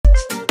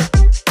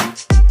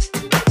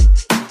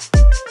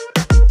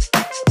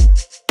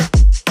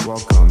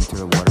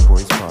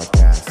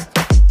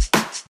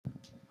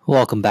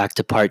Welcome back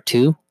to part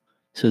two.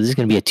 So this is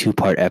going to be a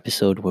two-part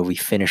episode where we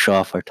finish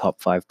off our top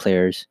five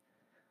players.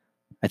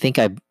 I think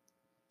I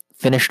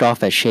finished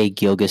off at Shea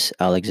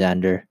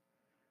Gilgeous-Alexander.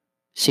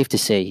 Safe to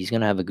say he's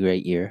going to have a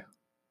great year.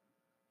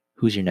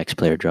 Who's your next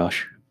player,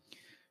 Josh?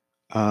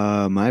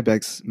 My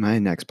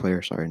next player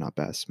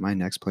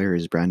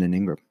is Brandon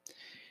Ingram.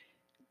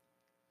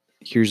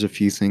 Here's a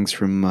few things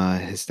from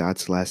his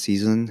stats last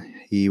season.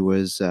 He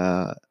was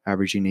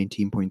averaging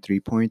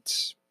 18.3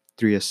 points,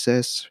 3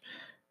 assists,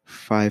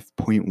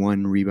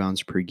 5.1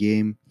 rebounds per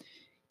game.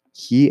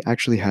 He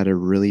actually had a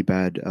really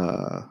bad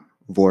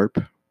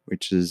VORP,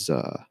 which is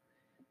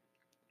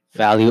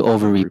Value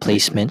over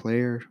replacement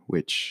player,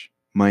 which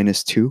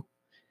 -2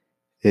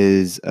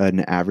 is an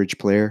average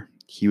player.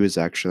 He was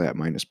actually at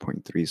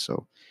 -0.3,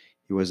 so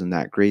he wasn't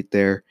that great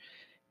there.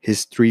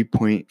 His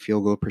 3-point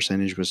field goal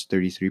percentage was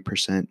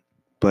 33%,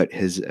 but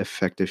his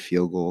effective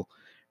field goal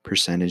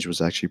percentage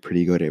was actually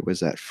pretty good. It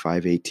was at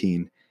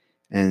 .518,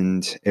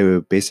 and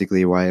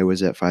basically why it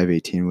was at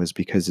 .518 was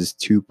because his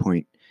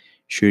 2-point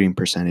shooting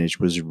percentage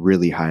was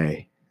really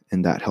high,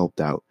 and that helped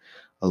out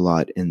a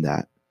lot in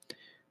that.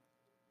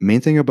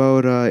 Main thing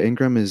about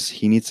Ingram is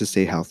he needs to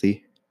stay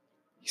healthy.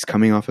 He's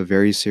coming off a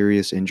very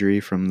serious injury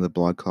from the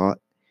blood clot.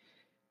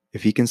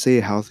 If he can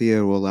stay healthy,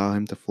 it will allow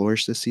him to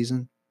flourish this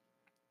season.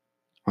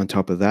 On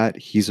top of that,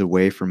 he's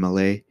away from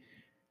LA,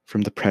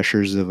 from the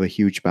pressures of a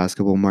huge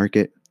basketball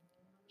market.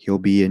 He'll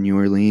be in New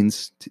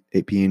Orleans,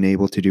 being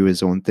able to do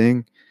his own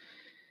thing.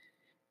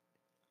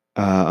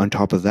 On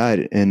top of that,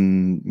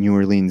 in New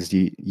Orleans,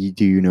 do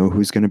you know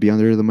who's going to be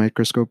under the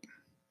microscope?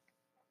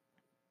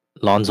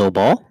 Lonzo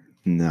Ball?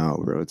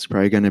 No, bro. It's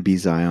probably going to be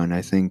Zion.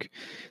 I think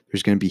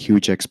there's going to be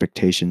huge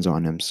expectations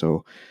on him.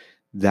 So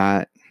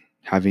that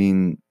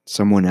having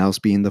someone else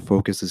being the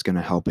focus is going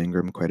to help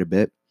Ingram quite a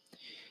bit.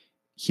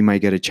 He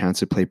might get a chance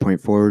to play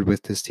point forward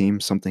with his team,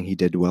 something he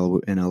did well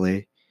in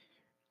LA.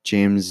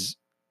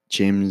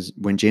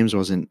 When James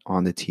wasn't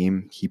on the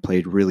team, he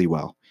played really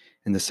well.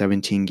 In the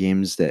 17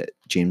 games that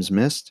James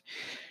missed,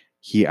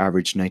 he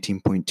averaged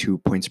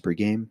 19.2 points per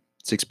game,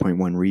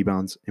 6.1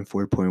 rebounds, and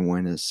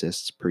 4.1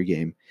 assists per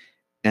game.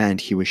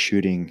 And he was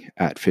shooting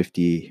at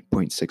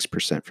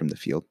 50.6% from the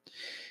field.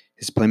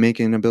 His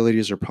playmaking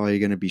abilities are probably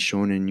going to be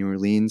shown in New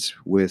Orleans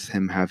with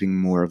him having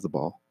more of the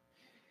ball.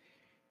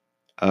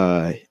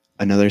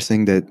 Another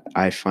thing that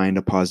I find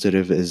a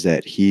positive is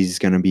that he's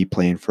going to be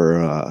playing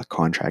for a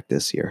contract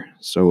this year.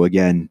 So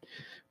again,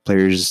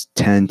 players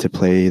tend to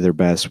play their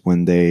best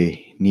when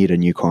they need a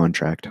new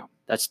contract.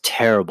 That's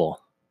terrible.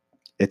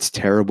 It's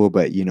terrible,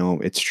 but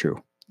it's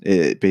true.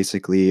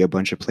 Basically, a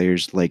bunch of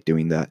players like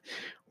doing that,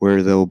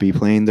 where they'll be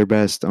playing their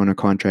best on a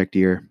contract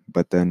year,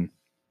 but then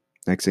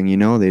next thing you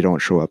know, they don't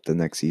show up the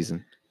next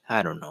season.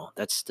 I don't know.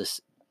 That's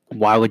just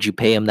why would you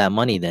pay him that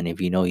money then if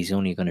you know he's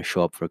only going to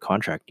show up for a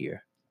contract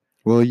year?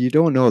 Well, you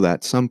don't know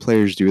that. Some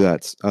players do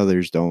that,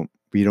 others don't.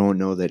 We don't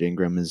know that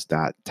Ingram is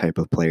that type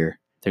of player.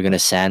 They're going to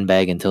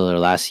sandbag until their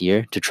last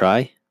year to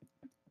try?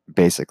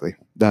 Basically.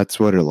 That's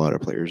what a lot of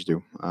players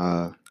do.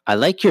 I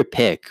like your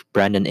pick,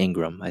 Brandon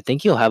Ingram. I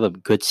think he'll have a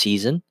good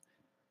season,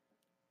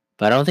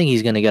 but I don't think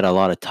he's going to get a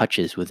lot of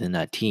touches within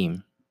that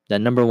team.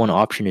 That number one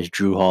option is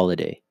Drew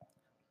Holiday.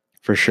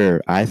 For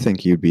sure. I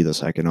think you'd be the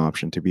second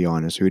option, to be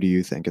honest. Who do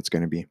you think it's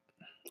going to be?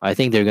 I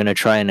think they're going to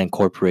try and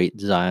incorporate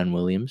Zion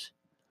Williams.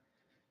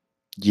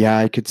 Yeah,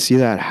 I could see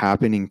that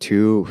happening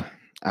too.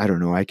 I don't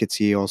know. I could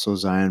see also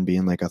Zion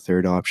being like a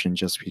third option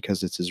just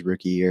because it's his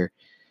rookie year.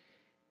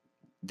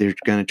 They're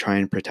going to try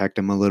and protect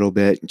him a little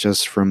bit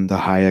just from the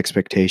high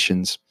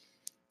expectations.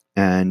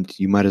 And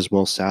you might as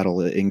well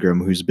saddle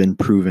Ingram, who's been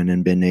proven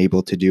and been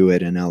able to do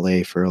it in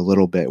LA for a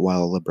little bit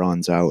while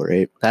LeBron's out,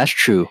 right? That's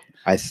true.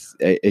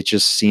 It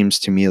just seems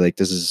to me like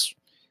this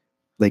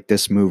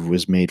move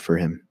was made for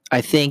him.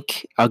 I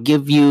think I'll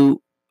give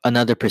you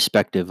another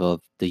perspective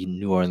of the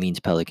New Orleans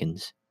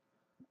Pelicans.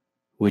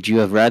 Would you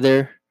have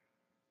rather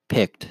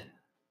picked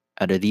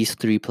out of these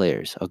three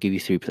players? I'll give you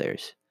three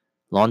players: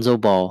 Lonzo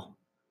Ball,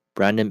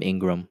 Brandon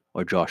Ingram,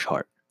 or Josh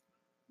Hart.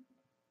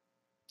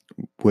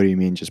 What do you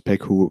mean? Just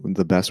pick who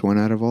the best one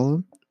out of all of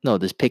them? No,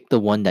 just pick the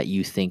one that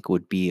you think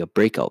would be a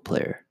breakout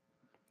player.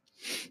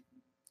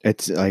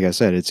 It's like I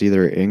said, it's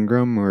either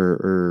Ingram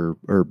or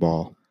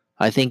Ball.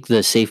 I think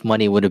the safe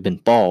money would have been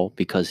Ball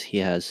because he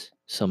has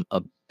some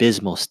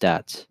abysmal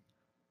stats.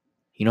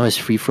 You know his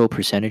free throw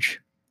percentage?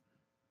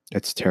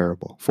 It's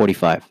terrible.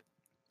 45.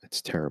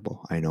 It's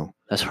terrible. I know.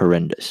 That's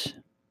horrendous.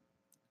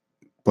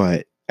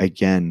 But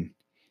again,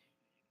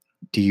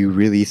 do you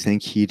really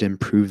think he'd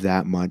improve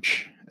that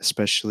much,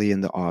 especially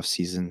in the off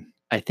season?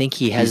 I think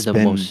he's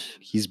been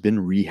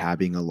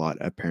rehabbing a lot,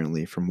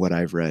 apparently, from what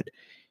I've read.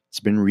 He's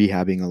been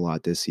rehabbing a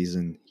lot this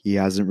season. He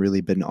hasn't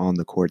really been on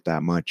the court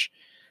that much.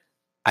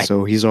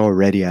 So he's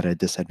already at a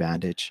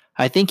disadvantage.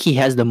 I think he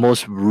has the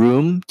most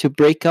room to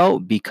break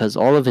out because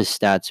all of his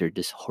stats are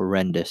just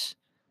horrendous.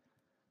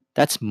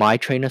 That's my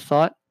train of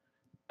thought.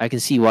 I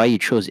can see why you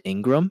chose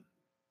Ingram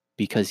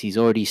because he's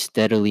already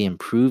steadily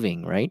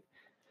improving, right?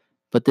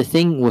 But the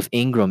thing with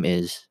Ingram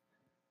is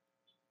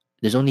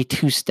there's only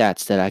two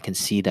stats that I can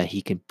see that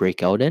he can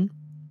break out in.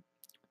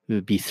 It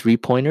would be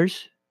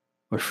 3-pointers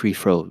or free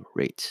throw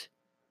rates.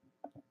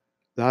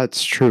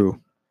 That's true.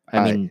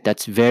 I mean,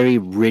 that's very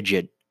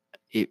rigid.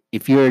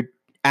 If you're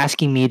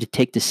asking me to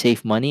take the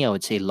safe money, I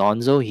would say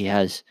Lonzo. He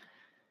has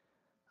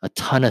a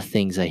ton of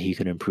things that he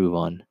could improve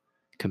on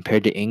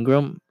compared to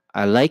Ingram.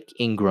 I like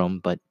Ingram,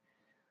 but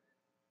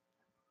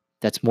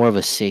that's more of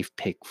a safe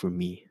pick for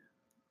me.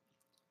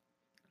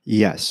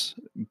 Yes,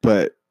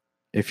 but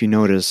if you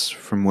notice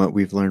from what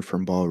we've learned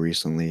from Ball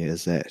recently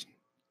is that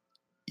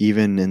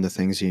even in the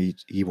things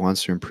he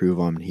wants to improve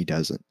on, he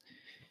doesn't.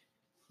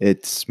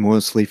 It's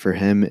mostly for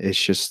him,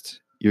 it's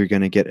just you're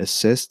going to get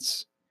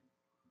assists,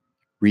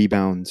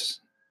 rebounds,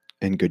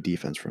 and good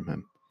defense from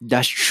him.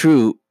 That's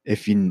true.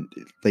 If you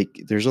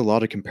there's a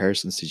lot of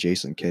comparisons to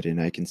Jason Kidd,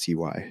 and I can see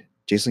why.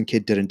 Jason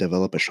Kidd didn't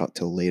develop a shot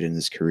till late in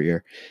his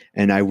career,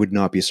 and I would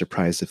not be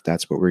surprised if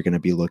that's what we're going to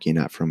be looking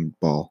at from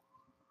Ball.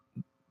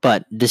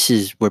 But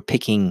we're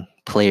picking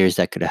players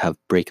that could have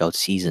breakout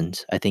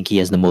seasons. I think he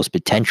has the most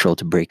potential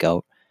to break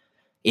out.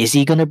 Is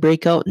he going to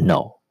break out?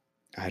 No.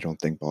 I don't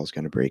think Ball's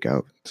going to break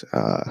out.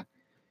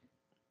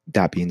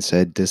 That being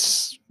said,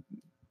 this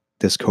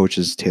coach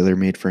is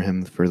tailor-made for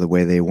him for the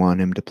way they want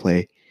him to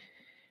play.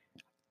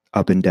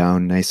 Up and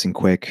down, nice and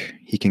quick.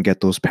 He can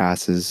get those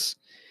passes.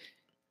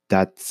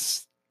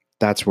 That's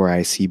where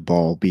I see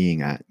Ball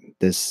being at.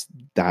 His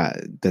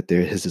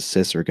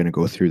assists are going to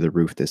go through the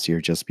roof this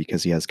year just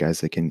because he has guys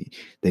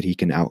that he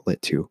can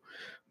outlet to.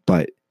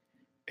 But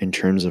in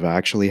terms of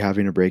actually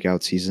having a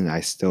breakout season,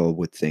 I still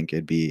would think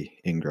it'd be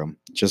Ingram,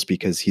 just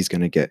because he's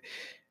going to get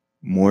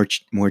more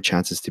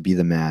chances to be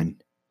the man.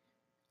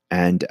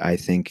 And I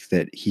think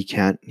that he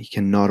can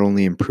not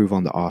only improve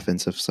on the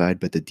offensive side,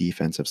 but the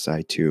defensive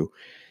side too.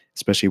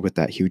 Especially with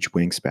that huge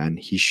wingspan,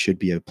 he should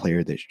be a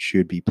player that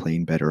should be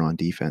playing better on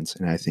defense.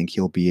 And I think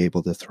he'll be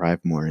able to thrive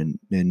more in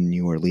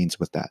New Orleans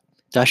with that.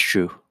 That's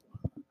true.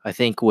 I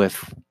think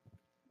with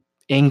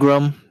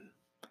Ingram,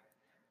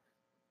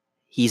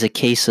 he's a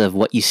case of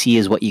what you see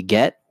is what you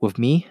get with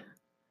me.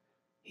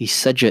 He's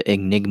such an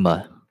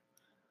enigma.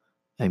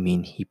 I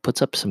mean, he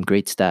puts up some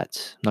great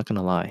stats, not going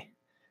to lie.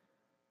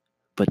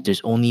 But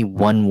there's only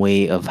one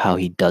way of how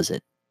he does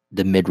it,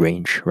 the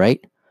mid-range,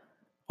 right?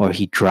 Or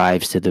he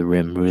drives to the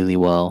rim really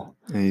well.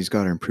 And he's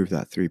got to improve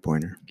that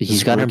three-pointer.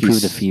 He's got to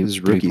improve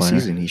his rookie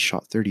season, he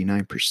shot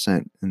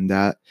 39%. And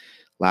that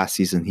last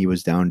season, he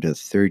was down to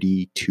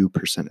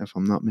 32%, if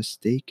I'm not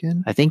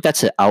mistaken. I think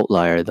that's an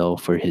outlier, though,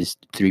 for his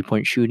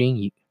three-point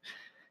shooting.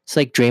 It's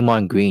like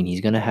Draymond Green.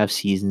 He's going to have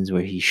seasons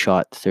where he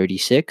shot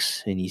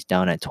 36 and he's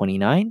down at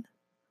 29.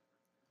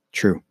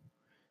 True.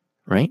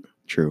 Right?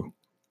 True.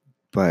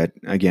 But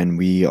again,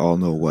 we all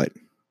know what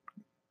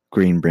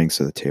Green brings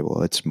to the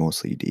table. It's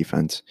mostly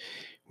defense.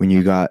 When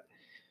you got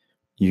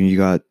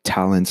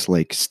talents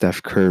like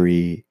Steph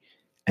Curry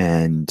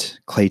and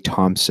Klay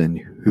Thompson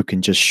who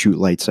can just shoot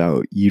lights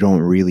out, you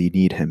don't really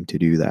need him to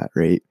do that,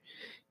 right?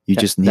 You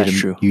just need him.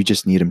 True. You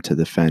just need him to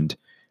defend.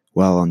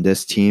 Well, on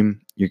this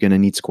team, you're going to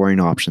need scoring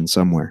options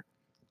somewhere.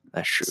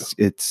 That's true.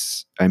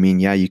 I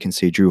mean, yeah, you can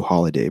say Drew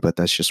Holiday, but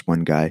that's just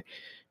one guy.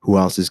 Who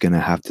else is going to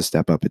have to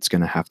step up? It's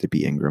going to have to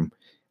be Ingram.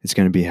 It's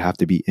going to have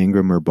to be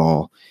Ingram or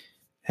Ball.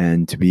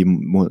 And to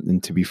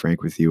be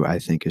frank with you, I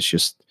think it's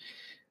just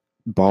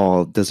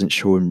Ball doesn't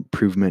show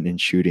improvement in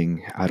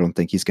shooting. I don't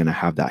think he's going to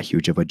have that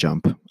huge of a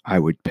jump. I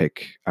would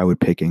pick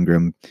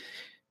Ingram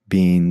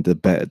being the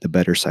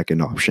better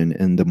second option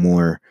and the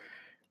more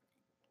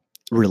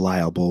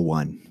reliable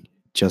one,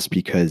 just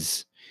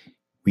because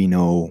we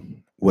know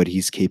what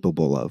he's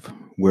capable of.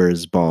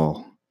 Whereas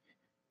Ball,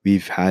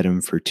 we've had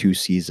him for 2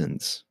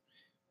 seasons.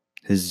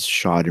 His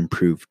shot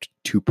improved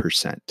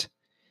 2%.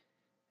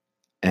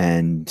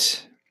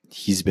 And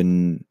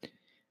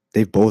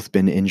they've both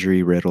been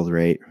injury riddled,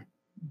 right?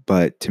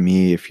 But to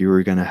me, if you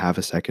were going to have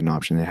a second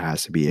option, it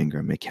has to be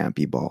Ingram. It can't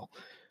be Ball.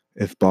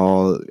 If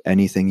Ball,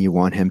 anything, you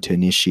want him to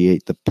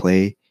initiate the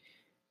play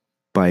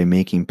by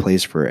making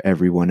plays for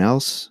everyone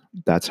else,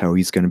 that's how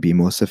he's going to be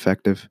most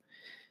effective.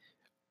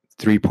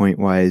 3-point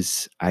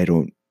wise, I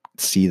don't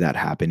see that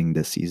happening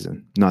this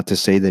season. Not to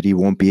say that he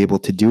won't be able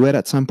to do it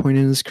at some point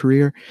in his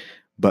career,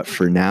 but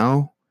for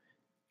now,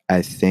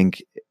 I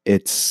think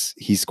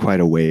he's quite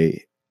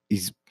away.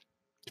 He's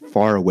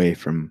far away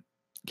from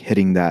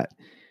hitting that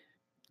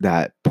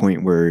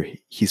point where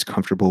he's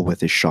comfortable with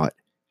his shot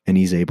and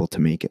he's able to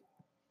make it.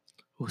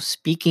 Well,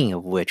 speaking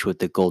of which, with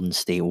the Golden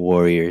State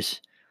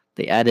Warriors,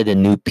 they added a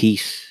new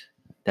piece.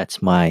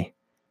 That's my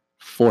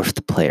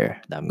 4th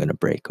player that I'm going to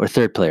break. Or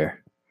 3rd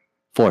player.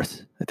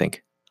 4th, I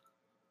think.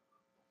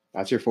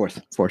 That's your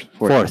 4th.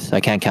 4th. I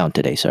can't count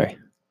today, sorry.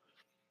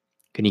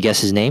 Can you guess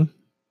his name?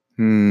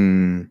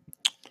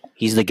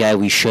 He's the guy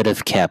we should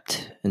have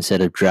kept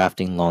instead of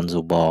drafting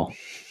Lonzo Ball.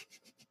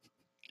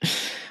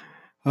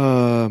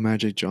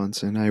 Magic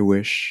Johnson. I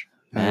wish.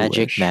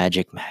 Magic.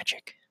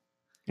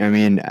 I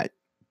mean,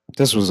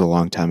 this was a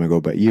long time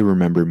ago, but you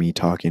remember me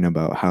talking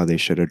about how they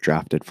should have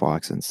drafted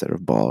Fox instead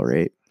of Ball,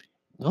 right?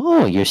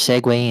 Oh, you're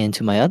segueing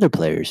into my other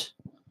players.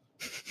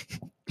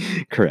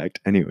 Correct.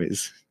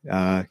 Anyways,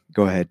 go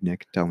ahead,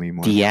 Nick. Tell me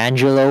more.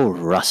 D'Angelo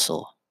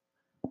Russell,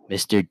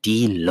 Mr.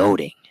 D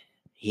loading.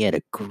 He had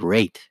a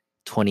great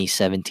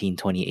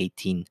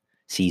 2017-2018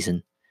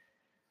 season.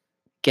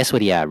 Guess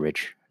what he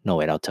averaged? No,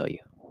 wait, I'll tell you.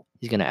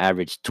 He's going to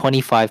average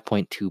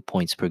 25.2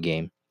 points per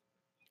game,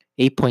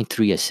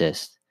 8.3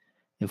 assists,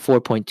 and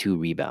 4.2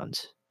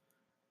 rebounds.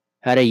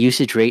 Had a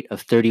usage rate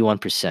of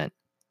 31%, and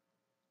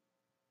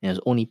it was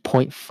only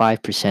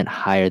 0.5%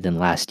 higher than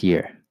last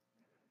year.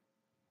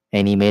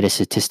 And he made a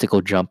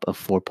statistical jump of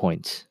 4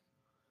 points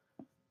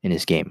in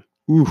his game.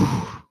 Ooh.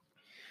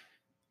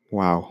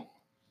 Wow.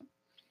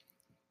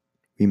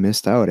 We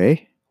missed out, eh?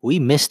 We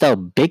missed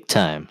out big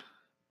time.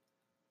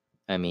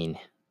 I mean,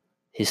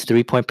 his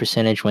 3-point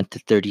percentage went to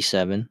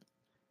 37,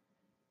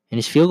 and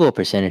his field goal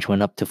percentage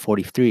went up to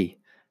 43.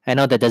 I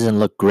know that doesn't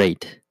look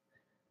great,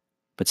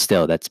 but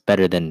still, that's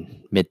better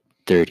than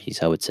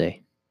mid-30s, I would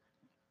say.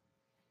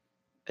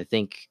 I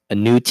think a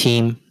new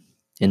team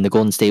in the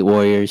Golden State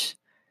Warriors,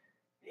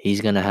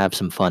 he's going to have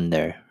some fun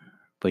there,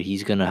 but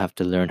he's going to have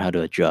to learn how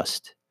to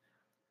adjust.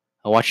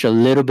 I watched a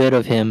little bit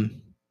of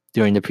him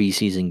during the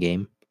preseason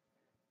game.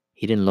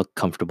 He didn't look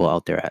comfortable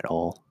out there at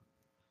all.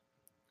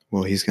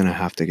 Well, he's going to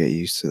have to get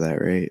used to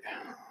that, right?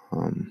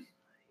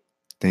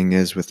 Thing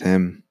is with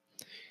him,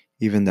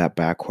 even that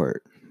backcourt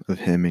of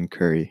him and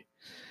Curry,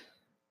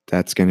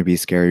 that's going to be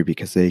scary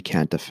because they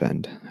can't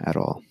defend at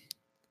all.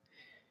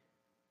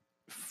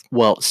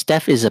 Well,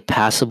 Steph is a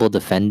passable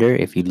defender.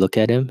 If you look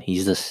at him,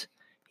 he's this.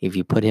 If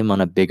you put him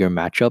on a bigger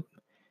matchup,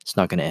 it's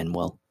not going to end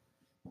well.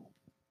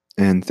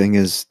 And thing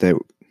is that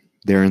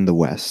they're in the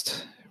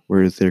West,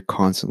 where they're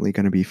constantly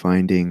going to be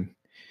finding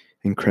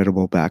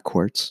incredible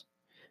backcourts.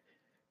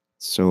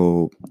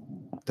 So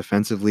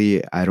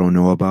defensively, I don't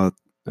know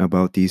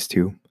about these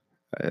two.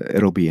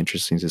 It'll be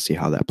interesting to see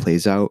how that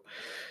plays out.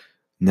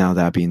 Now,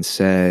 that being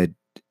said,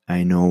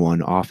 I know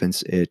on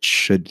offense it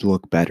should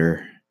look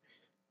better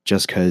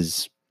just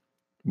because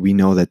we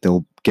know that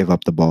they'll give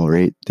up the ball,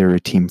 right? They're a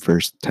team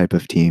first type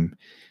of team.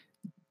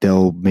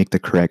 They'll make the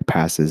correct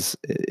passes.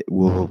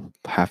 We'll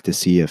have to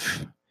see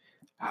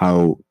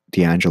how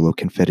D'Angelo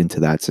can fit into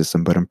that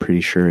system, but I'm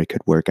pretty sure it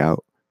could work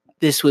out.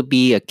 This would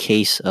be a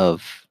case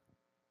of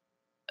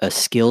a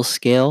skill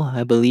scale,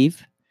 I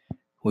believe,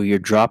 where you're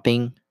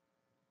dropping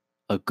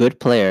a good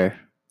player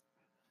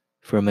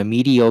from a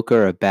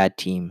mediocre or bad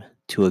team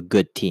to a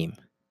good team.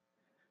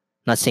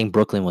 Not saying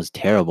Brooklyn was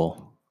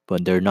terrible,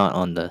 but they're not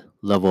on the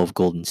level of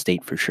Golden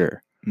State for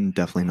sure.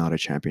 Definitely not a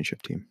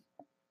championship team.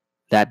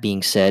 That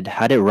being said,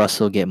 how did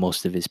Russell get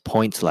most of his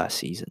points last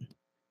season?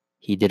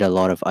 He did a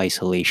lot of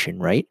isolation,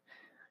 right?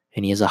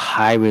 And he has a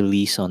high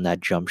release on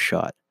that jump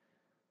shot.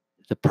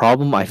 The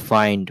problem I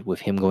find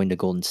with him going to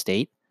Golden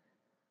State,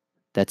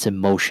 that's a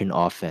motion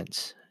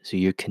offense. So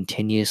you're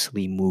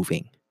continuously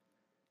moving.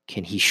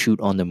 Can he shoot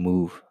on the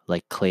move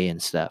like Clay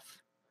and Steph?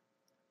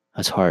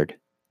 That's hard.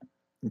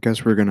 I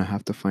guess we're going to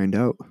have to find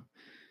out.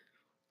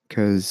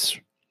 Because,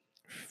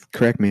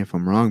 correct me if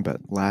I'm wrong, but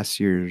last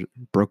year,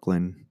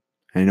 Brooklyn,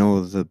 I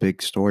know the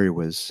big story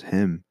was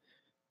him.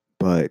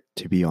 But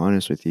to be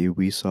honest with you,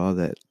 we saw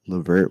that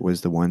LeVert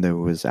was the one that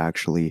was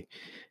actually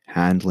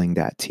handling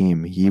that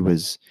team. He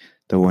was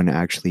the one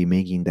actually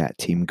making that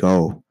team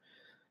go.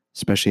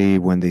 Especially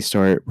when they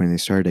started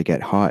to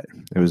get hot,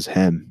 it was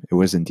him. It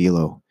wasn't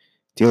D'Lo.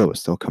 D'Lo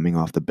was still coming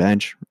off the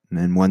bench, and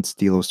then once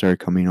D'Lo started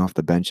coming off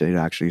the bench, it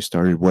actually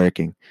started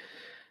working.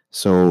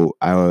 So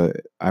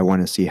I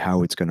want to see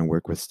how it's going to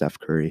work with Steph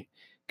Curry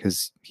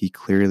because he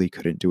clearly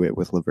couldn't do it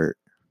with LeVert.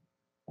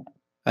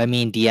 I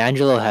mean,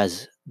 D'Angelo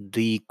has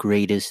the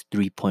greatest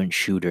 3-point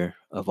shooter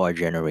of our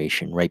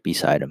generation right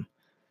beside him.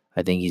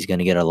 I think he's going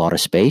to get a lot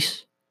of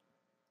space.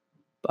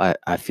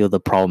 I feel the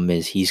problem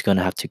is he's going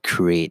to have to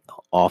create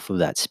off of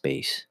that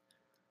space,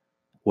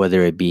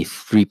 whether it be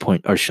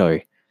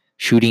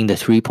shooting the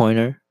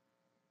 3-pointer,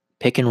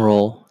 pick and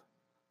roll,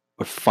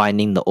 or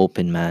finding the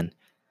open man.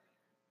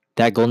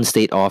 That Golden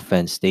State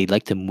offense, they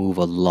like to move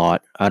a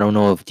lot. I don't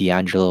know if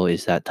D'Angelo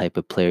is that type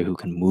of player who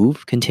can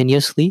move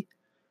continuously,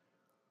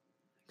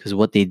 because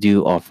what they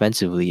do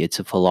offensively, it's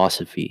a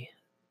philosophy.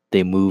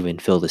 They move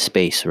and fill the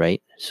space,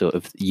 right? So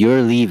if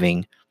you're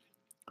leaving,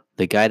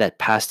 the guy that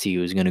passed to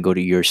you is going to go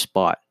to your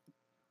spot.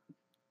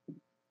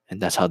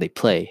 And that's how they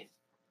play.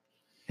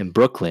 In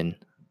Brooklyn,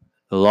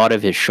 a lot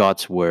of his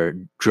shots were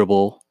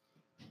dribble,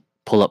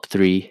 pull up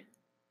three,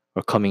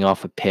 or coming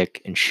off a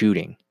pick and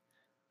shooting.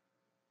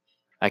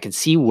 I can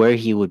see where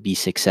he would be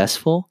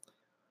successful,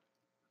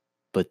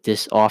 but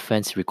this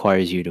offense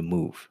requires you to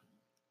move.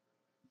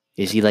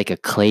 Is he like a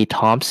Klay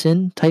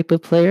Thompson type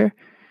of player?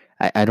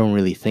 I don't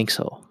really think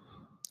so.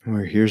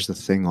 Well, here's the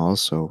thing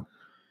also.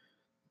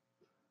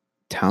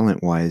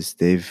 Talent-wise,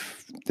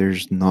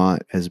 there's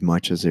not as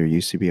much as there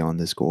used to be on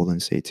this Golden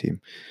State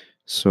team.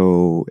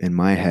 So in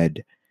my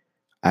head,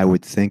 I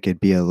would think it'd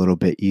be a little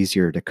bit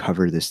easier to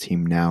cover this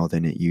team now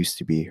than it used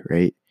to be,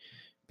 right?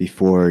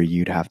 Before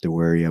you'd have to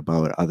worry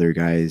about other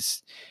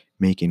guys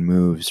making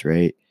moves,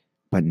 right?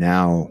 But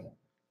now,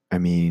 I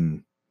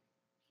mean,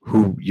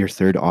 who your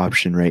third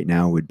option right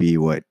now would be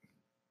what?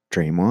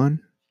 Draymond?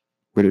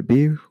 would it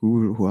be?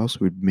 Who else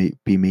would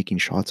be making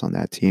shots on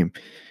that team?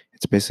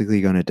 It's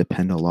basically going to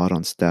depend a lot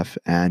on Steph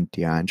and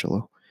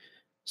D'Angelo.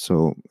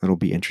 So it'll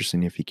be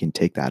interesting if he can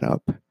take that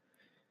up.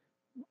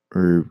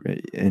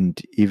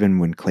 And even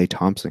when Klay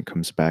Thompson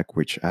comes back,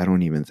 which I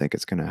don't even think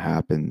it's going to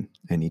happen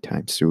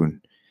anytime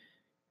soon,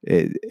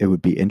 it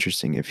would be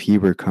interesting if he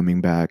were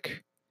coming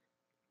back.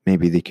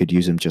 Maybe they could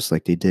use him just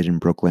like they did in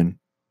Brooklyn,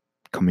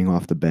 coming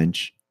off the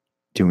bench,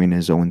 doing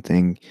his own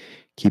thing,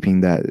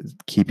 keeping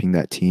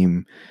that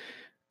team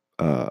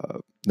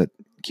that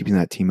keeping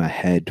that team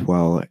ahead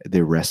while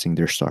they're resting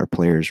their star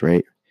players,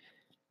 right?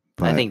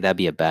 I think that'd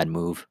be a bad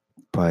move.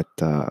 But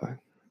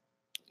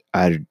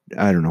I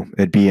don't know.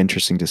 It'd be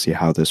interesting to see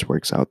how this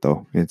works out,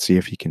 though, and see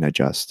if he can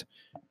adjust.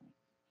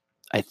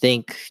 I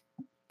think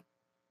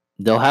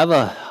they'll have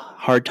a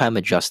hard time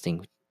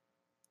adjusting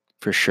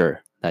for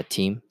sure, that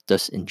team,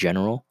 just in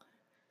general.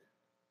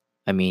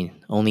 I mean,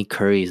 only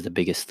Curry is the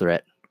biggest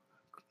threat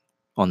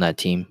on that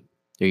team.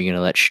 Are you going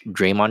to let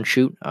Draymond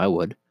shoot? I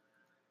would.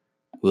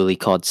 Willie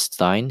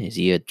Cauley-Stein, is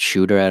he a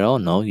shooter at all?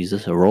 No, he's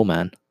just a roll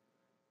man.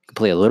 He can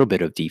play a little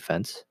bit of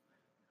defense.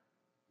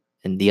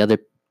 And the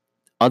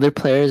other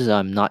players,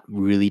 I'm not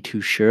really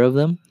too sure of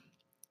them.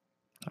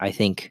 I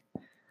think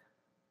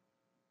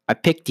I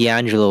picked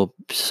D'Angelo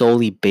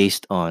solely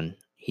based on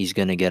he's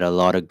going to get a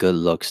lot of good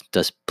looks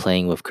just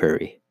playing with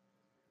Curry.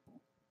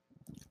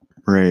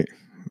 Right.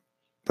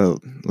 But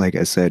like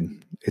I said,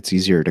 it's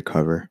easier to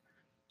cover.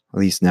 At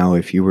least now,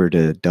 if you were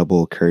to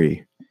double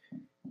Curry,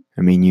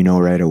 I mean, you know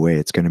right away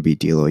it's going to be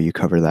D'Lo. You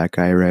cover that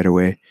guy right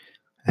away.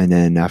 And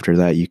then after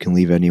that, you can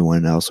leave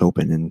anyone else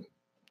open and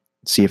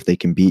see if they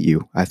can beat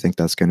you. I think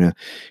that's going to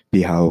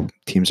be how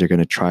teams are going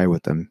to try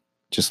with them.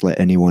 Just let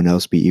anyone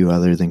else beat you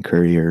other than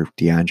Curry or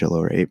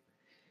D'Angelo, right?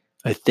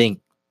 I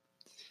think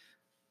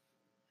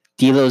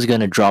D'Lo's going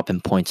to drop in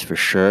points for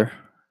sure,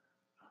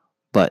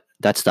 but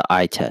that's the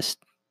eye test.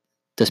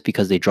 Just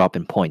because they drop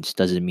in points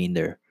doesn't mean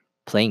they're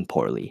playing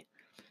poorly.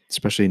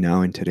 Especially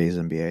now in today's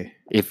NBA.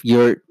 If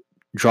you're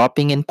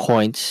dropping in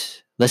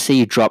points, let's say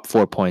you drop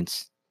 4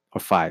 points or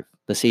 5.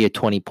 Let's say you're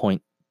 20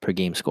 point per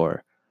game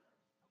scorer.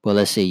 Well,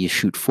 let's say you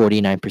shoot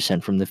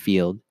 49% from the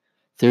field,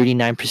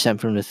 39%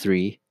 from the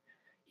three.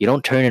 You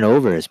don't turn it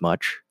over as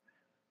much,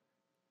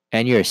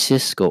 and your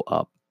assists go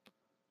up.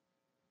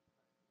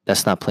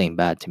 That's not playing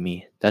bad to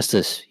me. That's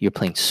just you're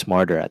playing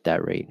smarter at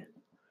that rate.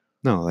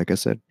 No, like I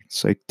said,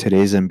 it's like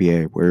today's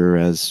NBA,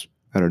 whereas,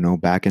 I don't know,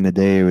 back in the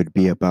day, it would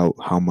be about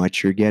how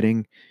much you're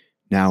getting.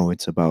 Now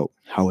it's about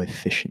how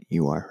efficient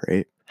you are,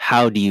 right?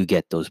 How do you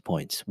get those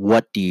points?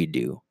 What do you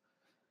do?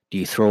 Do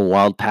you throw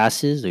wild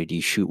passes or do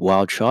you shoot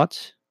wild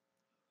shots?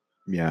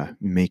 Yeah,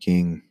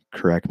 making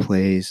correct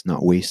plays,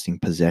 not wasting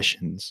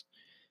possessions.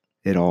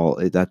 It all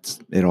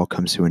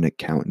comes to an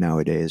account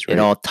nowadays, right? It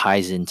all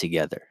ties in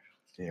together.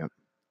 Yeah.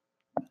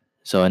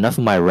 So enough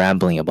of my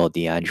rambling about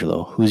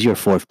D'Angelo. Who's your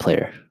fourth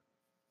player?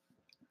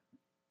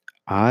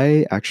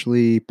 I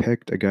actually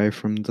picked a guy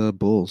from the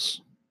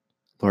Bulls,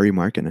 Lauri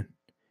Markkanen.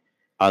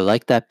 I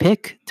like that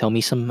pick. Tell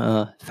me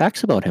some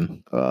facts about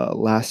him.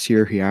 Last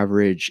year, he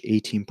averaged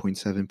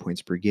 18.7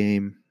 points per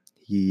game.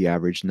 He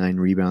averaged 9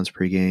 rebounds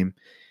per game.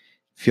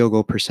 Field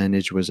goal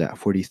percentage was at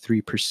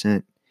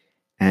 43%.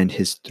 And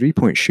his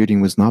three-point shooting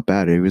was not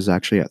bad. It was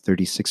actually at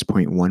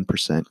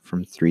 36.1%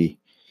 from three.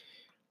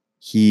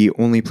 He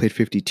only played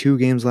 52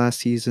 games last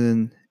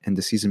season, and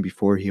the season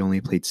before he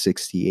only played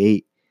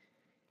 68.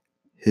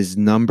 His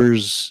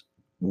numbers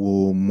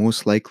will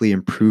most likely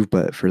improve,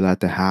 but for that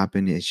to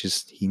happen, it's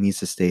just he needs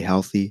to stay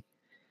healthy.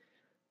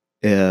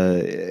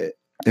 It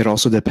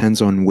also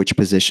depends on which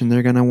position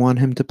they're going to want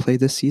him to play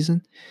this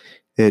season.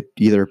 It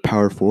either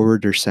power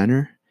forward or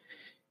center.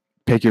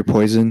 Pick your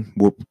poison,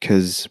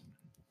 because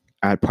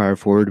at power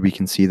forward, we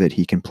can see that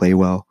he can play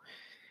well.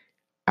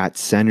 At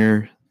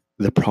center,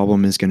 the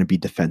problem is going to be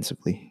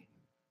defensively.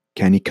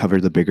 Can he cover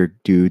the bigger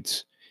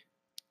dudes,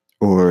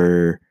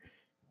 or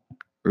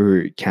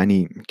can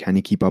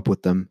he keep up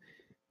with them?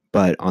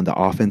 But on the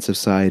offensive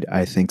side,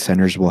 I think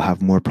centers will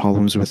have more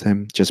problems with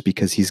him just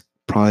because he's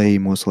probably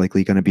most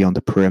likely going to be on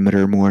the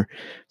perimeter more,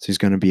 so he's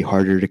going to be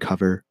harder to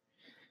cover.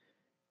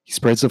 He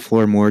spreads the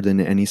floor more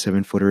than any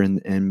 7-footer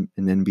in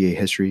NBA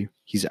history.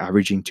 He's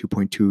averaging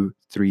 2.2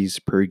 threes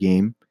per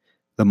game,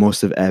 the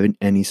most of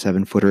any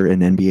 7-footer in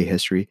NBA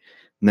history.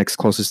 Next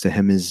closest to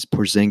him is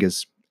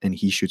Porzingis, and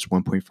he shoots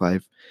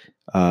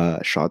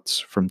 1.5 shots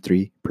from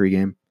three per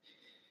game.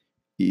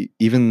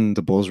 Even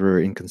the Bulls were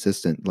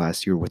inconsistent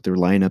last year with their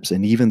lineups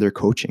and even their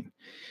coaching.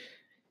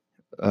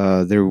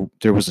 There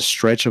was a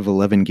stretch of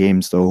 11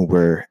 games, though,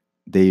 where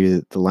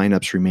the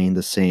lineups remained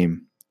the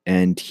same,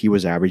 and he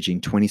was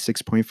averaging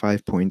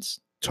 26.5 points,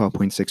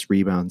 12.6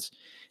 rebounds,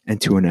 and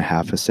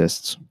 2.5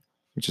 assists,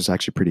 which is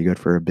actually pretty good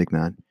for a big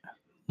man.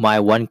 My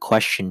one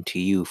question to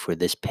you for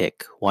this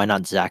pick, why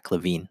not Zach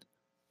LaVine?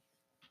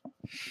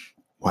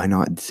 Why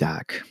not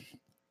Zach?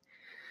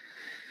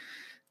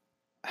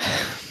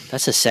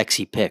 That's a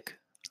sexy pick.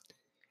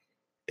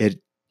 It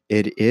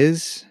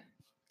is,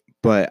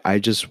 but I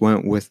just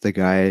went with the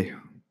guy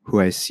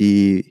who I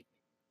see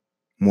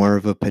more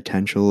of a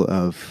potential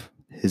of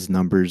his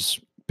numbers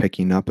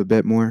picking up a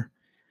bit more.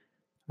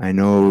 I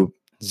know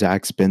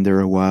Zach's been there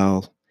a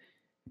while.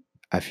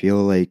 I feel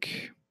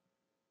like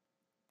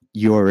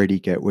you already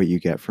get what you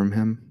get from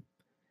him.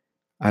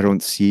 I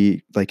don't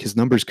see, like, his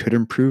numbers could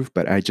improve,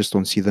 but I just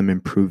don't see them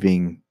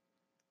improving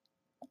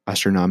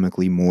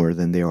astronomically more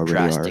than they already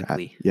are.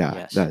 Drastically.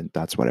 Yeah, Yes.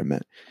 that's what I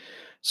meant.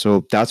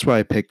 So that's why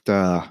I picked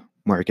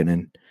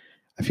Markkanen.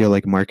 I feel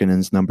like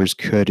Markkanen's numbers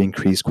could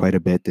increase quite a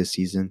bit this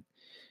season.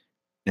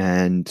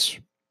 And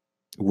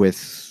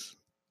with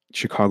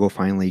Chicago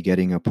finally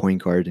getting a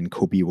point guard in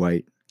Kobe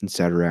White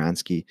instead of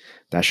Satoransky,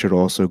 that should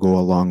also go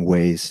a long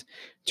ways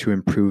to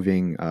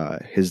improving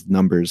his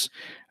numbers,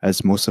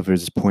 as most of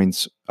his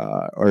points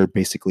are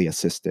basically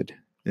assisted.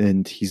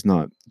 And he's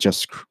not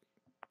just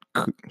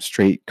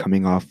straight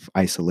coming off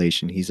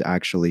isolation. He's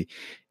actually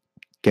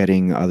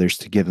getting others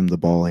to give him the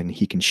ball, and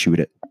he can shoot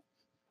it.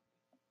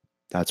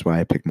 That's why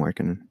I picked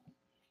Markkanen.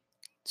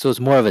 So it's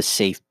more of a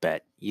safe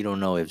bet. You don't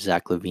know if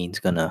Zach LaVine's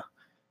going to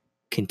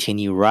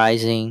continue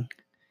rising.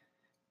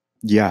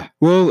 Yeah.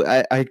 Well,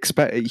 I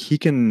expect he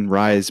can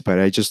rise, but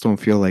I just don't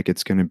feel like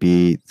it's going to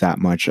be that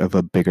much of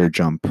a bigger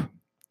jump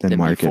than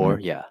before.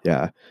 Markkanen. Yeah.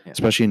 Yeah.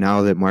 Especially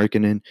now that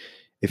Markkanen,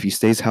 if he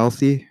stays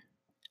healthy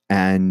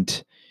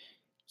and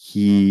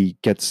he's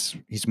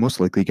most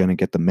likely going to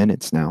get the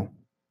minutes now.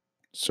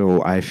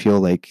 So I feel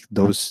like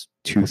those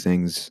two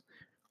things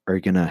are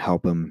going to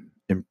help him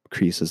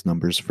increase his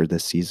numbers for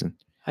this season.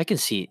 I can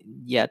see.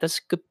 Yeah, that's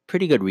good,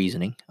 pretty good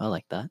reasoning. I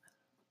like that.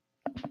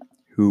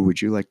 Who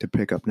would you like to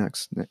pick up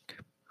next, Nick?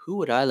 Who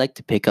would I like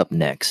to pick up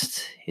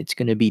next? It's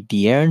going to be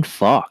De'Aaron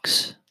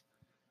Fox.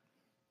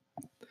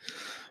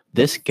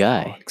 This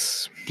guy,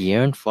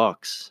 De'Aaron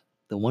Fox,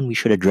 the one we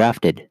should have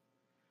drafted.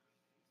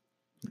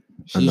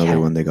 Another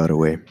one that got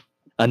away.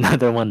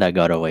 Another one that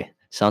got away.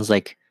 Sounds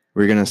like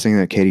we're going to sing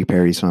that Katy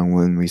Perry song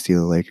when we see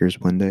the Lakers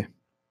one day.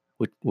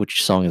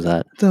 Which song is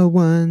that? The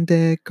one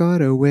that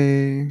got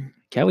away.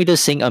 Can't we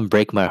just sing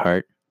Unbreak My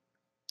Heart?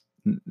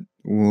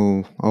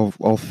 Well,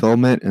 I'll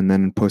film it and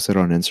then post it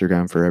on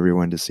Instagram for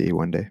everyone to see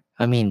one day.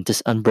 I mean,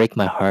 just Unbreak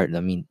My Heart. I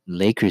mean,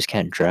 Lakers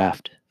can't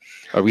draft.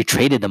 Or we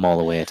traded them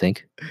all away, I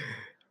think.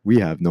 We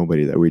have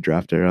nobody that we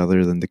drafted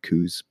other than the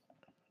Coos.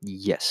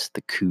 Yes,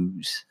 the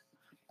Coos.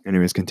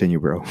 Anyways, continue,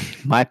 bro.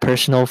 My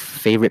personal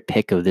favorite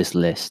pick of this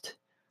list.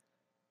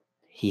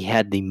 He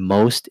had the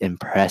most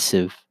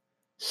impressive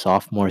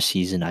sophomore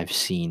season I've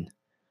seen.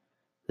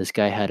 This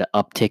guy had an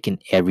uptick in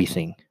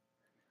everything.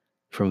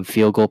 From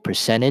field goal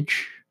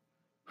percentage,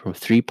 from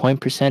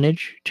 3-point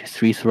percentage, to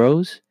free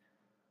throws,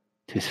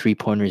 to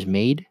 3-pointers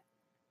made,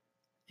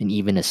 and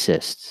even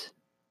assists.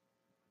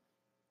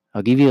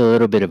 I'll give you a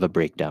little bit of a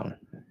breakdown.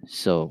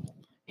 So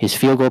his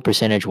field goal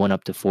percentage went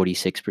up to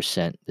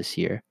 46% this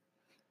year.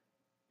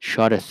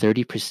 Shot a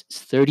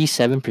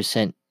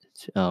 37%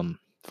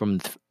 from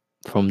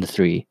the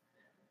three.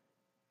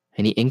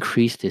 And he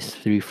increased his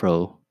free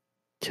throw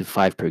to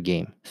 5 per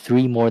game,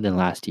 3 more than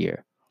last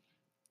year.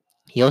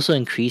 He also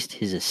increased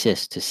his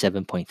assists to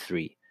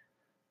 7.3.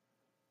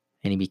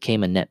 And he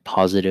became a net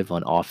positive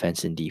on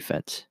offense and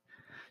defense.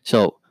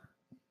 So,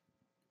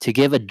 to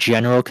give a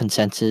general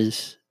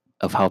consensus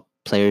of how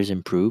players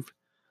improve,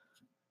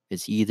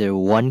 it's either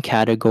one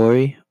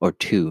category or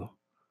two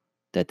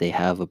that they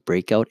have a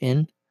breakout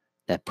in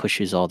that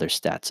pushes all their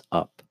stats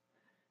up.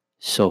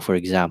 So, for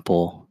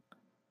example,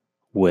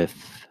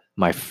 with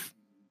my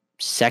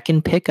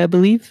second pick, I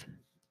believe.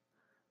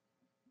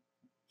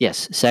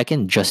 Yes,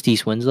 second,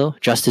 Justice Winslow,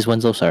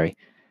 sorry.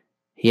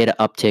 He had an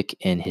uptick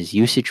in his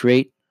usage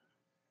rate,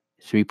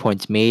 3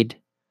 points made,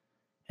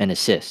 and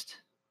assist.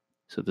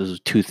 So those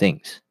are two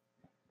things.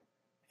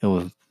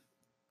 And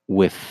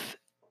with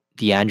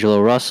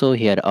D'Angelo Russell,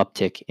 he had an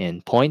uptick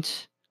in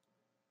points,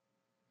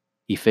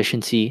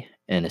 efficiency,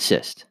 and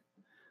assist.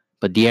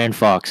 But De'Aaron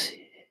Fox,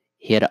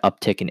 he had an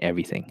uptick in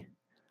everything.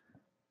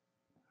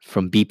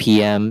 From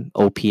BPM,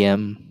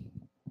 OPM,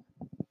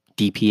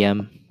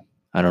 DPM,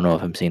 I don't know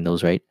if I'm saying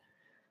those right.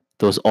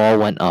 Those all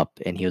went up,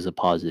 and he was a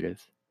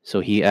positive. So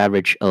he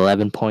averaged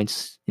 11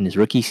 points in his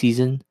rookie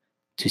season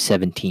to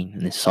 17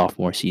 in his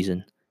sophomore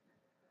season.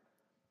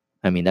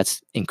 I mean,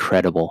 that's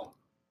incredible.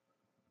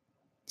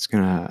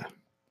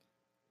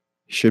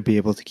 Should be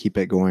able to keep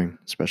it going,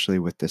 especially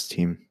with this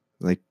team.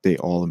 Like, they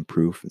all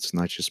improve. It's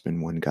not just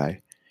been one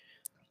guy.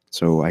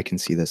 So I can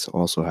see this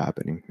also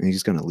happening. And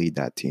he's going to lead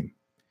that team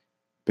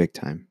big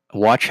time.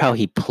 Watch how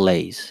he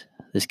plays.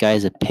 This guy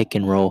is a pick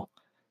and roll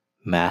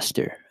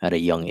master at a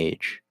young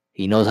age.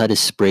 He knows how to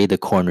spray the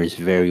corners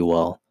very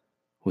well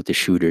with the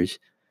shooters,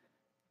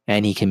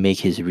 and he can make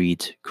his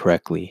reads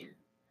correctly.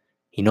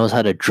 He knows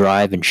how to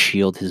drive and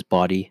shield his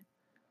body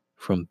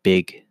from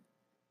big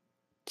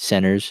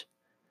centers.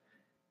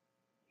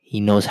 He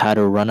knows how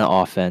to run an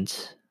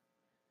offense,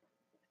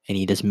 and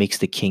he just makes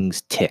the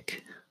Kings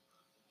tick.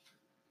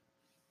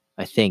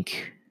 I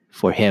think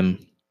for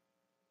him,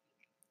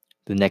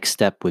 the next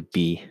step would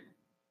be,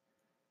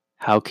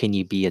 how can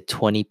you be a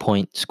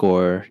 20-point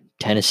scorer,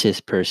 10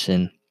 assist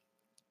person,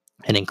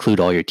 and include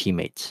all your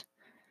teammates?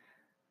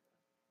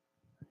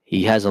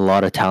 He has a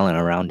lot of talent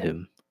around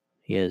him.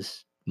 He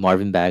has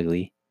Marvin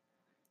Bagley,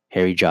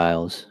 Harry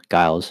Giles,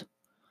 Buddy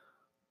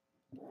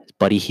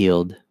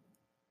Hield,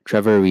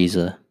 Trevor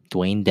Ariza,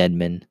 Dwayne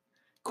Dedman,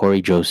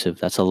 Corey Joseph.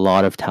 That's a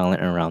lot of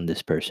talent around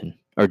this person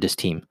or this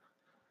team.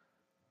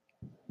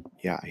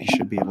 Yeah, he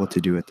should be able to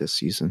do it this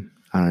season.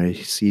 I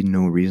see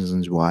no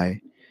reasons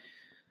why.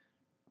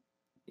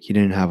 He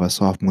didn't have a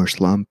sophomore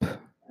slump.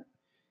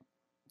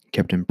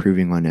 Kept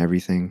improving on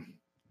everything.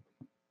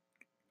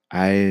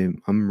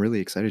 I'm really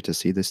excited to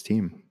see this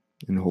team,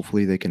 and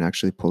hopefully they can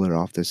actually pull it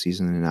off this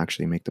season and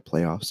actually make the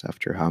playoffs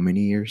after how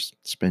many years?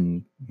 It's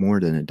been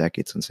more than a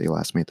decade since they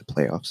last made the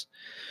playoffs.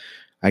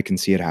 I can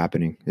see it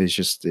happening. It's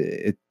just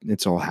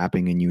it's all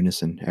happening in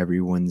unison.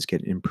 Everyone's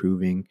getting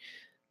improving.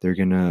 They're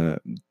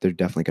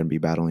definitely gonna be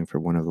battling for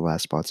one of the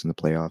last spots in the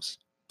playoffs.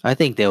 I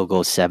think they'll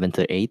go 7th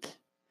or 8th.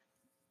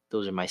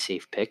 Those are my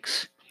safe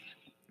picks.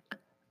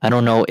 I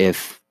don't know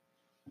if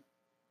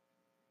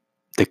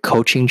the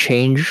coaching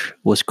change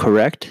was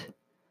correct.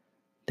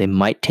 They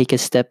might take a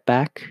step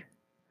back.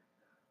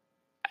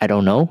 I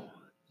don't know.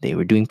 They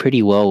were doing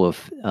pretty well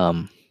with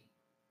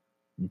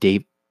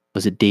Dave.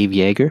 Was it Dave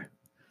Yeager?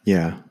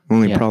 Yeah.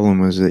 Only problem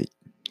was that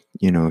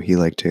he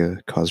liked to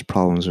cause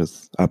problems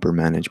with upper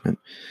management.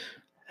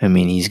 I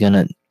mean,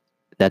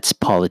 that's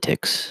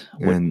politics.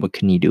 What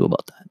can you do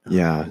about that?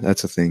 Yeah,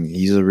 that's the thing.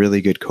 He's a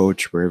really good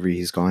coach. Wherever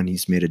he's gone,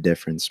 he's made a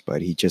difference,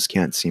 but he just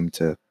can't seem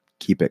to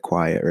keep it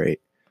quiet, right?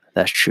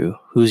 That's true.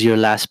 Who's your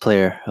last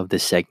player of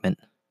this segment?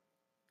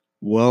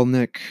 Well,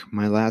 Nick,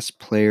 my last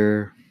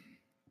player,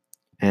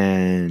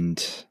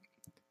 and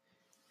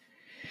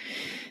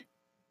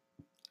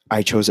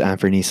I chose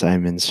Anthony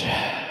Simons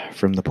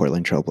from the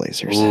Portland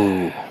Trailblazers.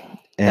 Ooh,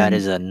 that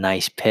is a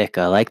nice pick.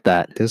 I like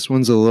that. This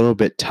one's a little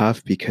bit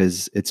tough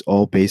because it's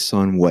all based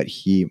on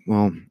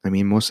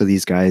most of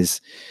these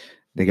guys,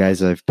 the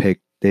guys I've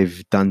picked,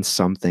 they've done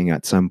something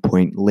at some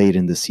point late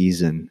in the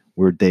season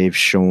where they've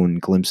shown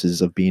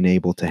glimpses of being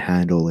able to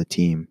handle a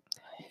team.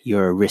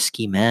 You're a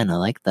risky man. I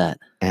like that.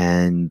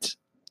 And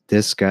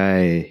this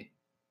guy,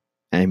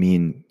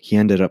 he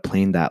ended up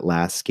playing that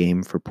last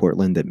game for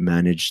Portland that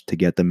managed to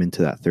get them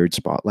into that third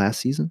spot last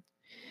season.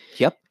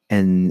 Yep.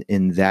 And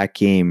in that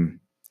game,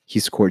 he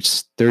scored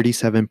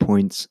 37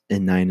 points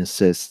and 9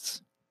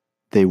 assists.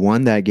 They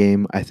won that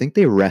game. I think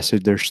they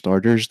rested their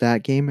starters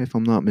that game, if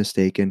I'm not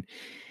mistaken.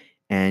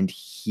 And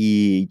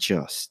he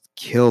just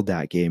killed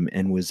that game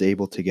and was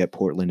able to get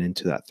Portland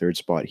into that third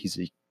spot. He's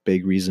a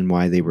big reason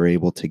why they were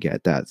able to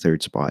get that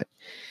third spot.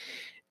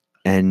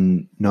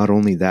 And not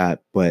only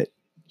that, but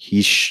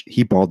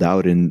he balled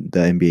out in the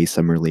NBA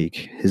Summer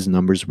League. His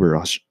numbers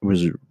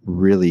was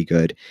really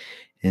good,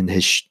 and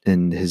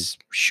his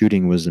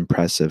shooting was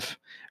impressive.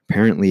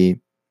 Apparently,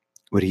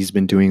 what he's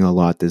been doing a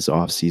lot this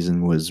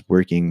offseason was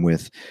working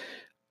with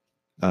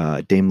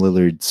Dame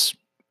Lillard's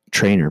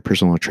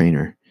personal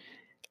trainer.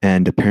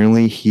 And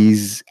apparently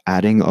he's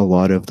adding a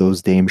lot of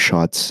those Dame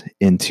shots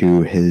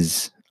into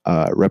his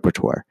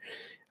repertoire.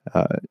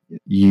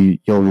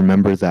 You'll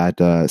remember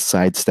that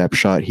sidestep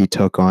shot he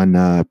took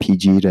on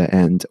PG to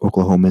end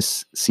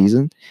Oklahoma's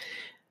season.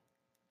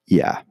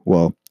 Yeah,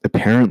 well,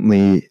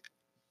 apparently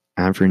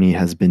Anthony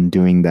has been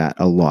doing that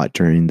a lot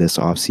during this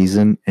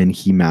offseason, and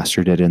he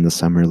mastered it in the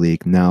Summer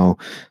League. Now,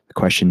 the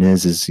question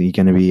is he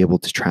going to be able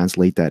to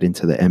translate that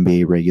into the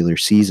NBA regular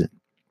season?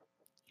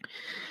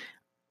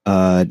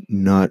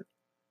 Not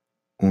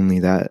only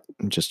that,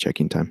 I'm just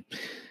checking time.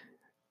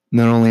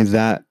 Not only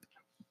that,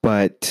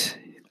 but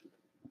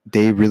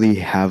they really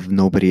have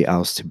nobody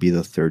else to be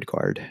the third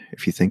guard.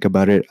 If you think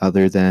about it,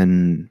 other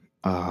than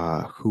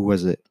who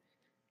was it?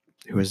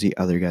 Who was the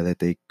other guy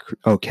that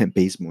Kent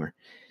Bazemore.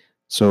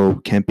 So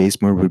Kent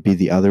Bazemore would be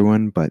the other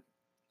one, but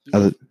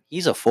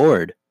he's a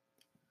forward.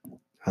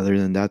 Other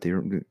than that, they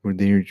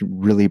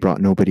really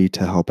brought nobody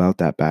to help out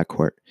that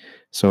backcourt.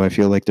 So I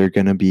feel like they're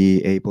going to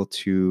be able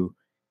to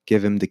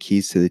give him the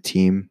keys to the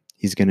team.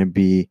 He's going to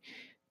be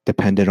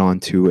depended on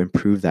to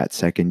improve that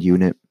second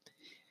unit.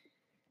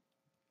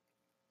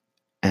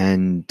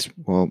 And,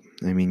 well,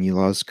 you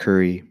lost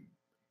Curry.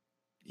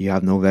 You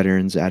have no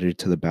veterans added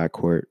to the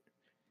backcourt.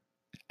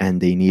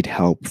 And they need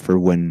help for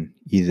when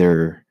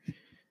either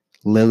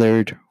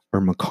Lillard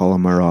or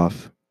McCollum are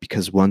off.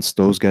 Because once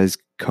those guys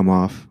come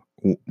off,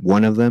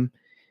 one of them,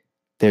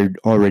 they're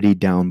already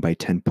down by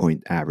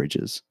 10-point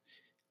averages.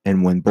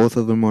 And when both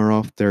of them are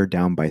off, they're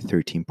down by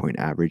 13-point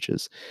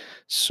averages.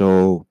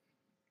 So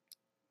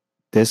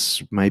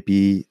this might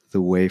be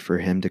the way for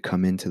him to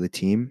come into the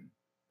team,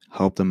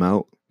 help them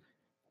out.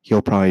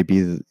 He'll probably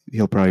be the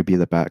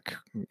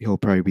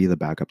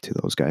backup to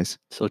those guys.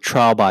 So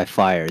trial by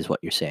fire is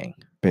what you're saying.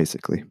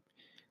 Basically.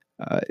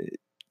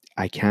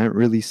 I can't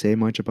really say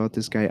much about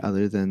this guy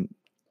other than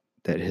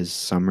that his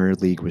summer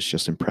league was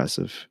just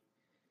impressive.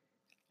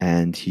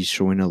 And he's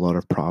showing a lot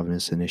of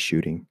promise in his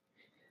shooting.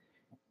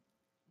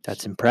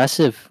 That's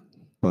impressive.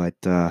 But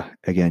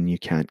again, you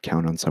can't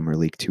count on summer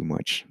league too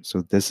much.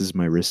 So this is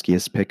my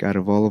riskiest pick out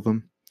of all of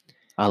them.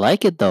 I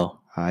like it though.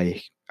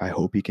 I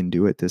hope he can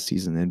do it this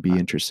season. It'd be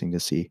interesting to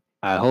see.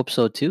 I hope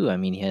so too.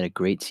 He had a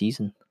great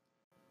season.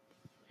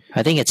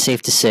 I think it's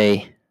safe to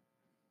say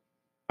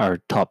our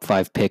top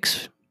 5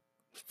 picks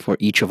for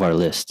each of our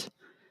lists.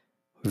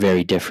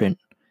 Very different.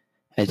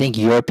 I think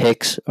your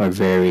picks are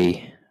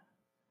very,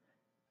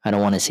 I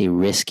don't want to say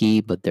risky,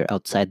 but they're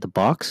outside the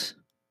box.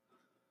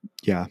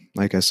 Yeah,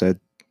 like I said,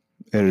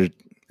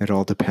 it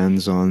all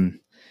depends on.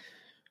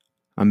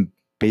 I'm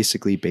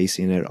basically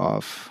basing it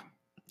off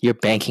You're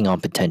banking on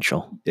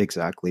potential.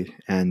 exactly,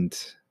 and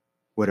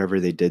whatever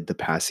they did the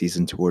past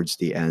season towards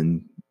the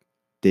end,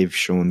 they've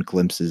shown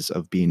glimpses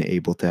of being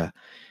able to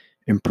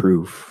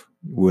improve.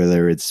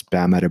 Whether it's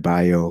Bam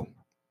Adebayo,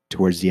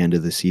 towards the end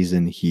of the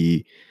season,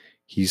 he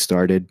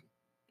started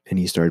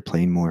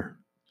playing more.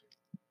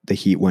 The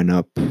Heat went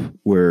up,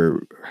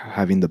 were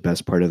having the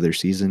best part of their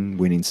season,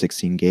 winning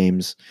 16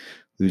 games,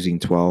 losing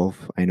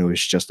 12. I know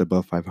it's just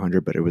above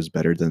 500, but it was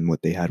better than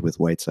what they had with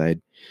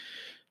Whiteside.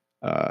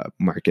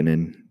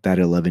 Markkanen, that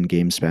 11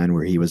 game span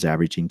where he was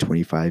averaging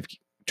 25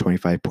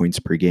 points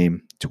per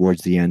game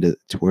towards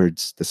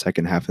the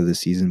second half of the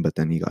season, but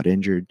then he got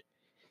injured.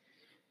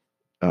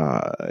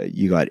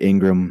 You got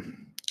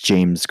Ingram.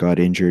 James got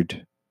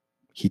injured.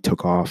 He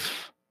took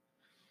off.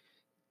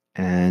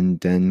 And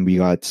then we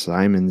got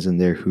Simons in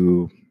there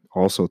who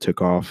also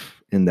took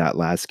off in that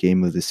last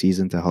game of the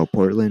season to help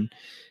Portland.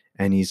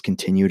 And he's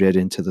continued it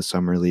into the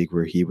Summer League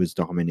where he was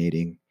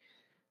dominating.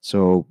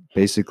 So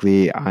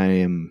basically, I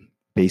am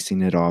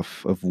basing it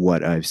off of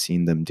what I've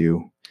seen them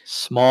do.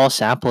 Small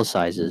sample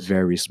sizes.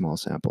 Very small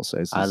sample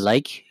sizes. I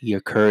like your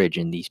courage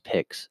in these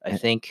picks. I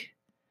think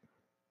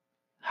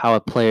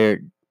how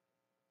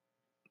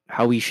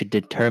we should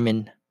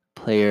determine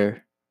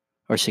player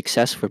or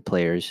success for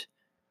players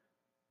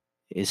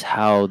is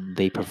how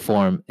they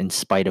perform in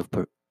spite of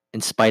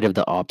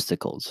the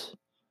obstacles.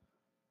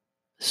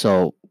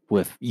 So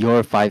with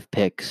your 5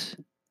 picks,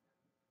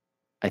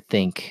 I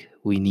think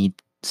we need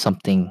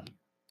something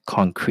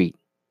concrete.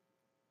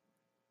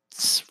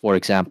 For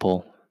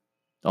example,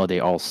 are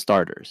they all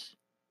starters?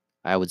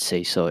 I would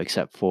say so,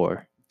 except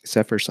for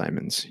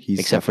Simons.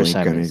 He's definitely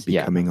going to be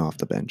coming off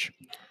the bench.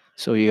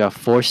 So you have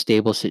 5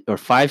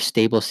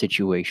 stable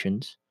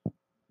situations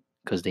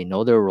because they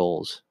know their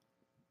roles,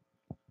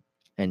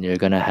 and they're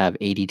going to have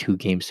 82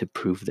 games to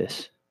prove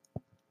this.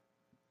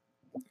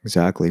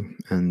 Exactly.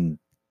 And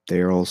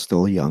they're all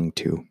still young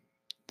too.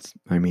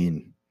 I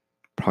mean,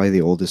 probably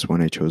the oldest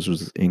one I chose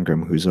was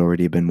Ingram, who's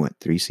already been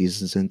 3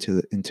 seasons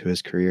into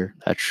his career.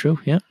 That's true,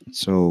 yeah.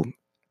 So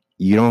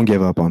you don't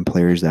give up on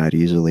players that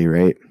easily,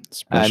 right?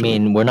 Especially, I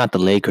mean, we're not the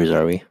Lakers,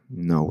 are we?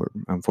 No,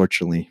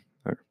 unfortunately,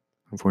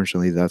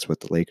 that's what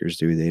the Lakers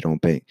do. They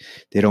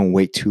don't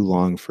wait too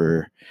long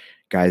for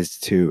guys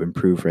to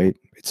improve, right?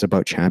 It's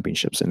about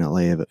championships in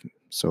LA.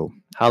 So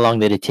how long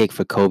did it take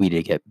for Kobe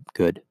to get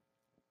good?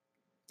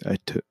 It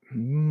took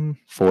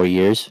 4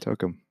 years. It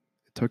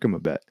took him a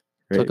bit.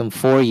 Right? Took him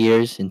 4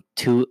 years and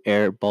 2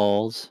 air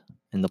balls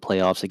in the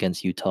playoffs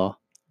against Utah.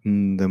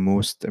 The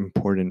most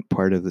important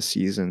part of the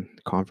season,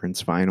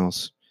 conference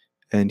finals,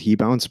 and he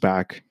bounced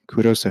back.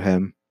 Kudos to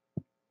him.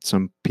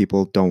 Some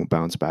people don't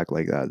bounce back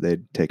like that.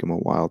 They'd take him a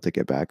while to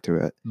get back to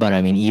it. But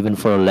I mean, even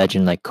for a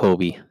legend like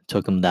Kobe,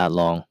 took him that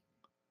long.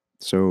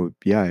 So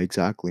yeah,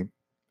 exactly.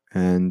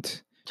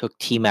 And took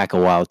T-Mac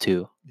a while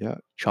too. Yeah.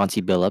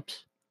 Chauncey Billups.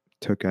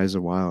 Took guys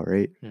a while,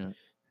 right? Yeah.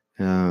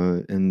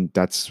 And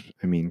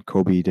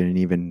Kobe didn't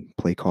even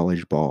play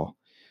college ball.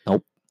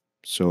 Nope.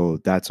 So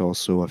that's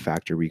also a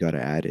factor we got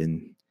to add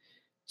in.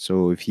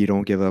 So if you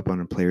don't give up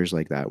on players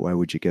like that, why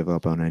would you give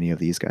up on any of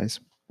these guys?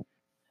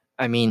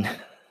 I mean,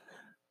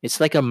 it's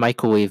like a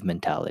microwave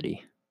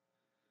mentality.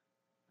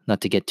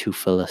 Not to get too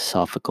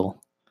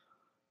philosophical.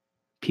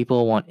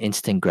 People want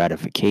instant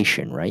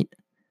gratification, right?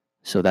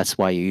 So that's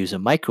why you use a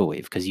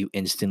microwave, because you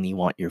instantly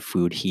want your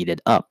food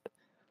heated up.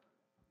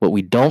 What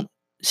we don't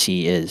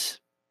see is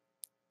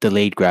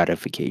delayed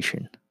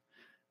gratification.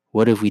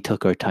 What if we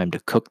took our time to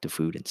cook the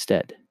food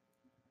instead?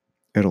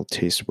 It'll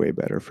taste way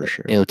better for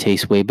sure. It'll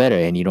taste way better,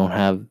 and you don't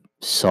have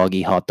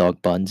soggy hot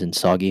dog buns and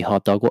soggy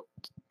hot dog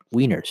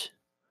wieners.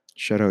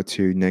 Shout out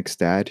to Nick's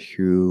dad,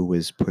 who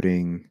was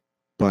putting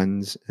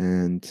buns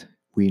and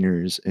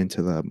wieners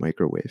into the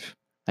microwave.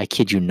 I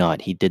kid you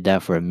not. He did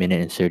that for 1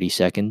 minute and 30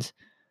 seconds.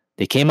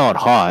 They came out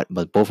hot,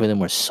 but both of them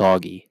were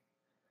soggy.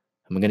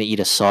 Am I going to eat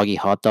a soggy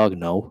hot dog?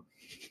 No.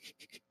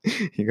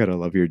 You got to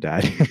love your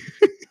dad.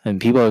 And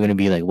people are going to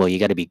be like, well, you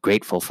got to be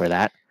grateful for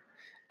that.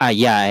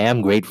 Yeah, I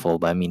am grateful,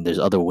 but I mean, there's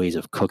other ways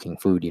of cooking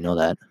food. You know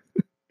that.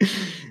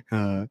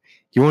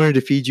 He wanted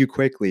to feed you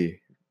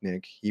quickly,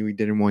 Nick. He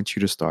didn't want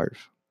you to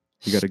starve.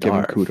 You got to give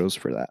him kudos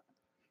for that.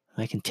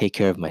 I can take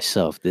care of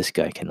myself. This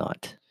guy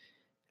cannot.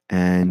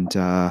 And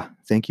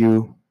thank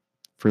you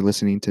for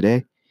listening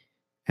today.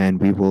 And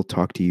we will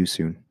talk to you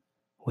soon.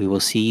 We will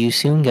see you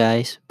soon,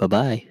 guys.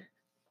 Bye-bye.